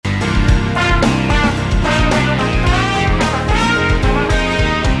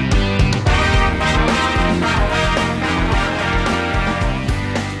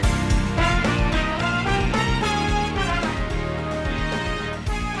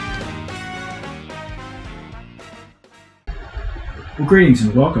Well, greetings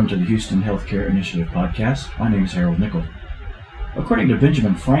and welcome to the Houston Healthcare Initiative podcast. My name is Harold Nickel. According to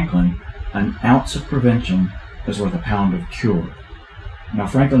Benjamin Franklin, an ounce of prevention is worth a pound of cure. Now,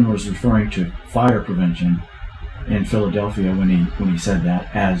 Franklin was referring to fire prevention in Philadelphia when he said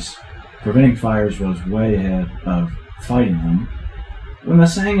that, as preventing fires was way ahead of fighting them. When the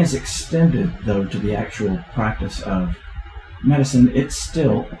saying is extended, though, to the actual practice of medicine, it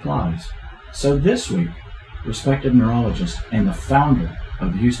still applies. So this week, respected neurologist and the founder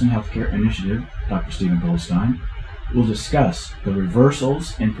of the Houston Healthcare Initiative, Dr. Stephen Goldstein, will discuss the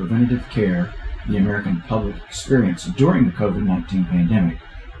reversals in preventative care the American public experienced during the COVID-19 pandemic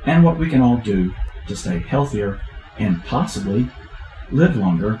and what we can all do to stay healthier and possibly live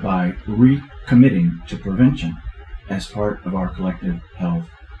longer by recommitting to prevention as part of our collective health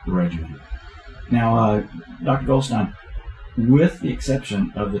regimen. Now, Dr. Goldstein, with the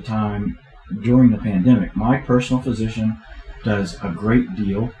exception of the time during the pandemic, my personal physician does a great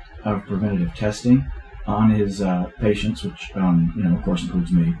deal of preventative testing on his patients, which, of course,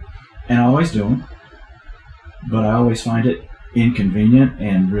 includes me. And I always do them, but I always find it inconvenient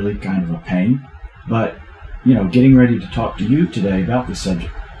and really kind of a pain. But, getting ready to talk to you today about this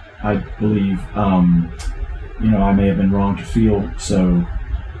subject, I believe, I may have been wrong to feel so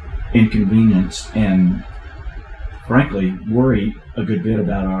inconvenienced and, frankly, worry a good bit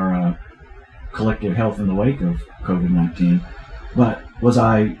about our collective health in the wake of COVID-19. But was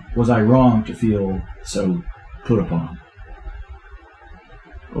I wrong to feel so put upon?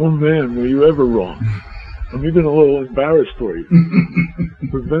 Oh man, were you ever wrong? I'm even a little embarrassed for you.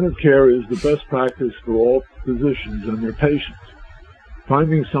 Preventive care is the best practice for all physicians and their patients.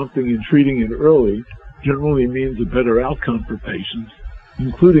 Finding something and treating it early generally means a better outcome for patients,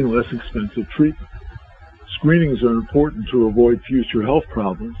 including less expensive treatment. Screenings are important to avoid future health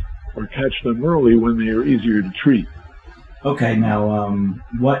problems or catch them early when they are easier to treat. Okay, now,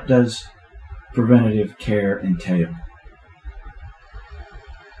 what does preventative care entail?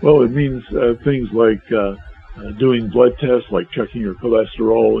 Well, it means things like doing blood tests, like checking your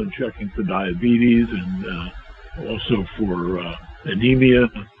cholesterol and checking for diabetes, and also for anemia,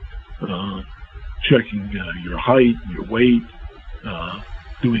 checking your height, your weight,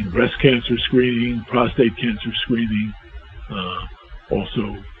 doing breast cancer screening, prostate cancer screening,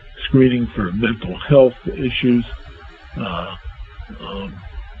 also screening for mental health issues, to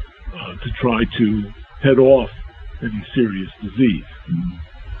try to head off any serious disease.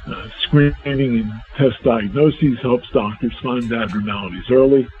 Screening and test diagnoses helps doctors find abnormalities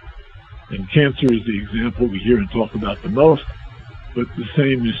early, and cancer is the example we hear and talk about the most, but the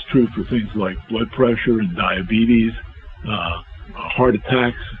same is true for things like blood pressure and diabetes, heart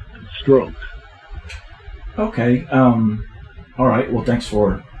attacks, and strokes. Okay, all right, well, thanks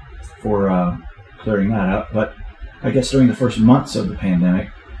for clearing that up, but I guess during the first months of the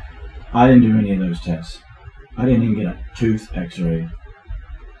pandemic, I didn't do any of those tests. I didn't even get a tooth x-ray.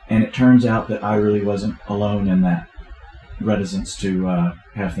 And it turns out that I really wasn't alone in that reticence to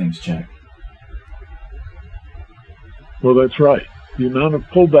have things checked. Well, that's right. The amount of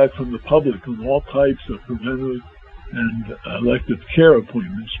pullback from the public on all types of preventive and elective care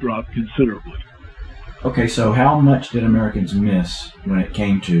appointments dropped considerably. Okay, so how much did Americans miss when it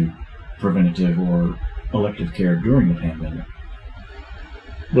came to preventative or elective care during the pandemic?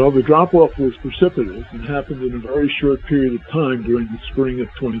 Well, the drop-off was precipitous and happened in a very short period of time during the spring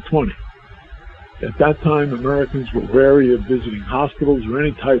of 2020. At that time, Americans were wary of visiting hospitals or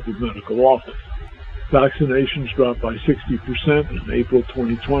any type of medical office. Vaccinations dropped by 60% in April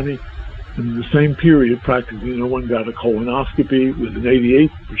 2020, and in the same period, practically no one got a colonoscopy, with an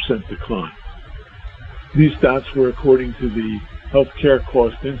 88% decline. These stats were according to the Healthcare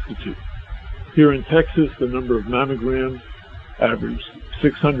Cost Institute. Here in Texas, the number of mammograms averaged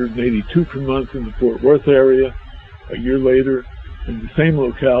 682 per month in the Fort Worth area. A year later, in the same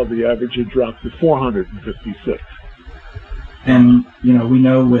locale, the average had dropped to 456. And, we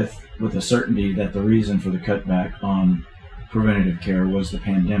know with a certainty that the reason for the cutback on preventative care was the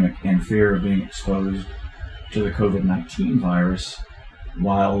pandemic and fear of being exposed to the COVID-19 virus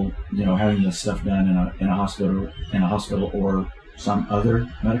while, having this stuff done in a hospital or some other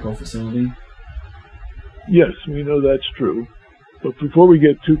medical facility. Yes, we know that's true. But before we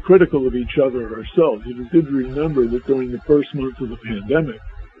get too critical of each other or ourselves, it is good to remember that during the first months of the pandemic,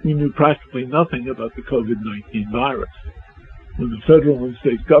 we knew practically nothing about the COVID-19 virus. When the federal and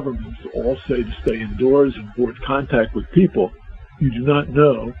state governments all say to stay indoors and avoid contact with people you do not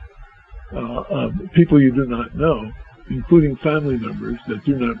know, including family members that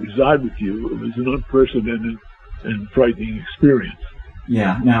do not reside with you, it was an unprecedented and frightening experience.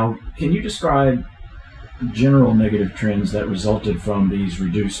 Yeah. Now, can you describe general negative trends that resulted from these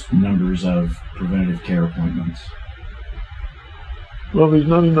reduced numbers of preventative care appointments? Well, there's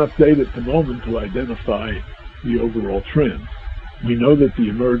not enough data at the moment to identify the overall trends. We know that the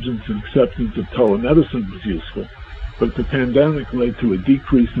emergence and acceptance of telemedicine was useful, but the pandemic led to a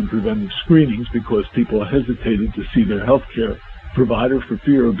decrease in preventive screenings because people hesitated to see their healthcare provider for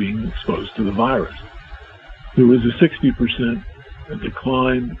fear of being exposed to the virus. There was a 60%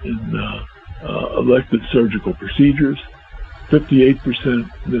 decline in elective surgical procedures, 58%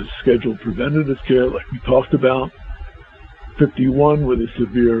 missed scheduled preventative care, like we talked about, 51 with a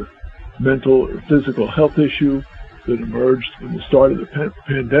severe mental or physical health issue that emerged when the start of the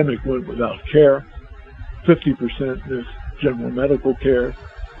pandemic went without care, 50% missed general medical care,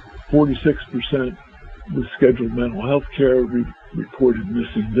 46% with scheduled mental health care reported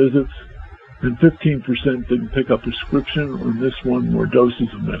missing visits, and 15% didn't pick up a prescription or missed one more doses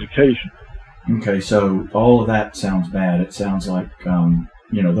of medication. Okay, so all of that sounds bad. It sounds like,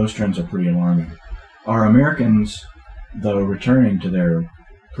 those trends are pretty alarming. Are Americans, though, returning to their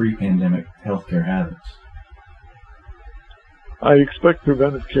pre-pandemic healthcare habits? I expect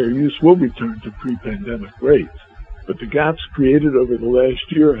preventive care use will return to pre-pandemic rates, but the gaps created over the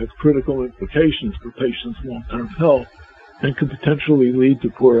last year have critical implications for patients' long-term health and could potentially lead to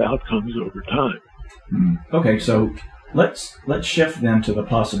poor outcomes over time. Okay, so let's shift then to the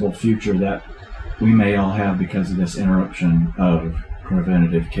possible future that we may all have because of this interruption of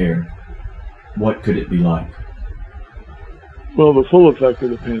preventative care. What could it be like? Well, the full effect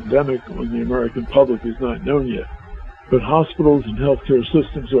of the pandemic on the American public is not known yet, but hospitals and healthcare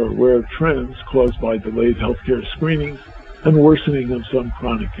systems are aware of trends caused by delayed healthcare screenings and worsening of some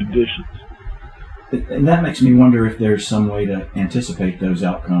chronic conditions. And that makes me wonder if there's some way to anticipate those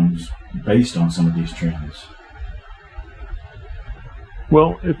outcomes based on some of these trends.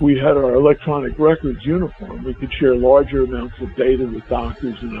 Well, if we had our electronic records uniform, we could share larger amounts of data with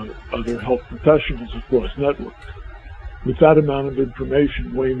doctors and other health professionals across networks. With that amount of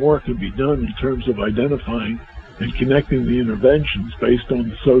information, way more can be done in terms of identifying and connecting the interventions based on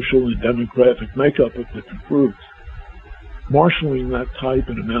the social and demographic makeup of different groups. Marshalling that type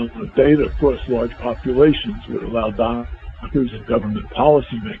and amount of data across large populations would allow doctors and government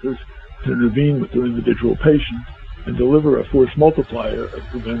policymakers to intervene with their individual patients and deliver a force multiplier of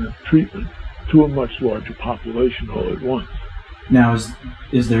preventive treatment to a much larger population all at once. Now,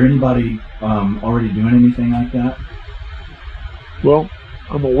 is there anybody already doing anything like that? Well,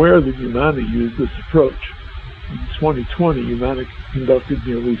 I'm aware that Humana used this approach. In 2020, Humana conducted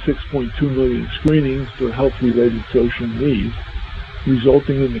nearly 6.2 million screenings for health-related social needs,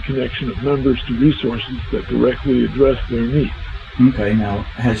 resulting in the connection of members to resources that directly address their needs. Okay, now,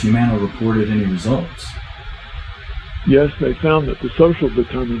 has Humana reported any results? Yes, they found that the social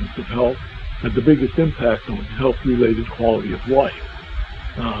determinants of health had the biggest impact on health-related quality of life.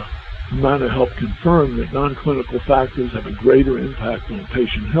 Humana helped confirm that non-clinical factors have a greater impact on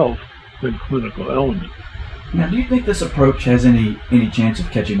patient health than clinical elements. Now, do you think this approach has any chance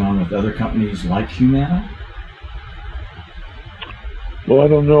of catching on with other companies like Humana? Well, I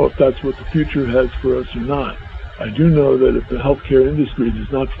don't know if that's what the future has for us or not. I do know that if the healthcare industry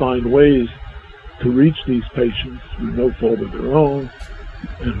does not find ways to reach these patients through no fault of their own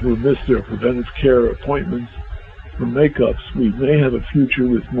and who miss their preventive care appointments or makeups, we may have a future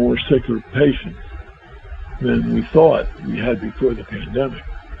with more sicker patients than we thought we had before the pandemic.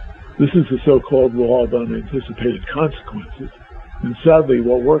 This is the so-called law of unanticipated consequences, and sadly,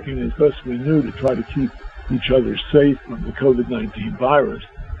 while working as best we knew to try to keep each other safe from the COVID-19 virus,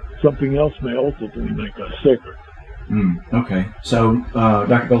 something else may ultimately make us sicker. Okay. So,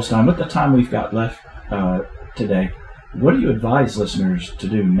 Dr. Goldstein, with the time we've got left today, what do you advise listeners to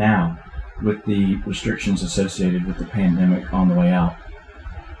do now with the restrictions associated with the pandemic on the way out?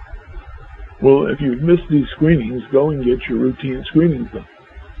 Well, if you've missed these screenings, go and get your routine screenings done.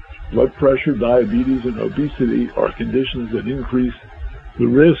 Blood pressure, diabetes, and obesity are conditions that increase the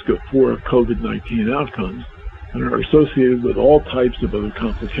risk of poor COVID-19 outcomes and are associated with all types of other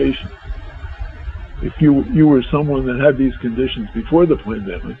complications. If you were someone that had these conditions before the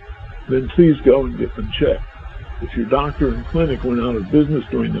pandemic, then please go and get them checked. If your doctor and clinic went out of business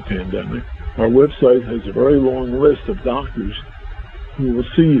during the pandemic, our website has a very long list of doctors who will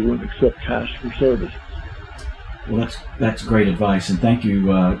see you and accept cash for services. Well, that's great advice, and thank you,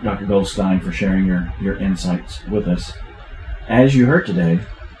 Dr. Goldstein, for sharing your insights with us. As you heard today,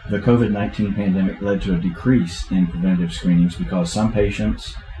 the COVID-19 pandemic led to a decrease in preventive screenings because some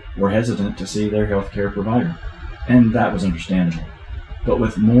patients were hesitant to see their healthcare provider, and that was understandable. But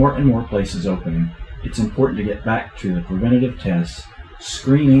with more and more places opening, it's important to get back to the preventative tests,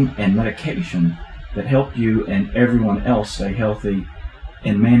 screening, and medication that help you and everyone else stay healthy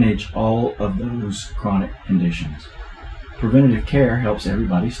and manage all of those chronic conditions. Preventative care helps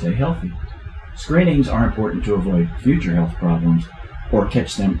everybody stay healthy. Screenings are important to avoid future health problems or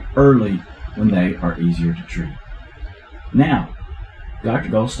catch them early when they are easier to treat. Now, Dr.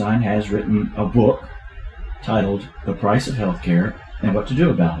 Goldstein has written a book titled The Price of Healthcare and What to Do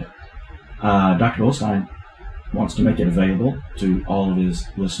About It. Dr. Goldstein wants to make it available to all of his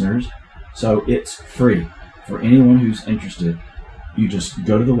listeners, so it's free for anyone who's interested. You just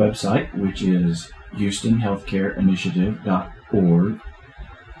go to the website, which is HoustonHealthcareInitiative.org.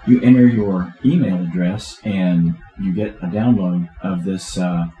 You enter your email address and you get a download of this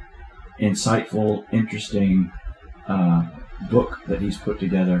insightful, interesting book that he's put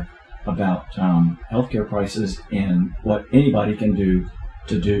together about healthcare prices and what anybody can do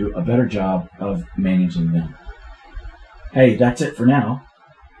to do a better job of managing them. Hey, that's it for now.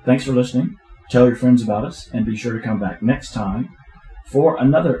 Thanks for listening. Tell your friends about us and be sure to come back next time for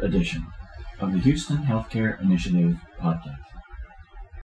another edition of the Houston Healthcare Initiative podcast.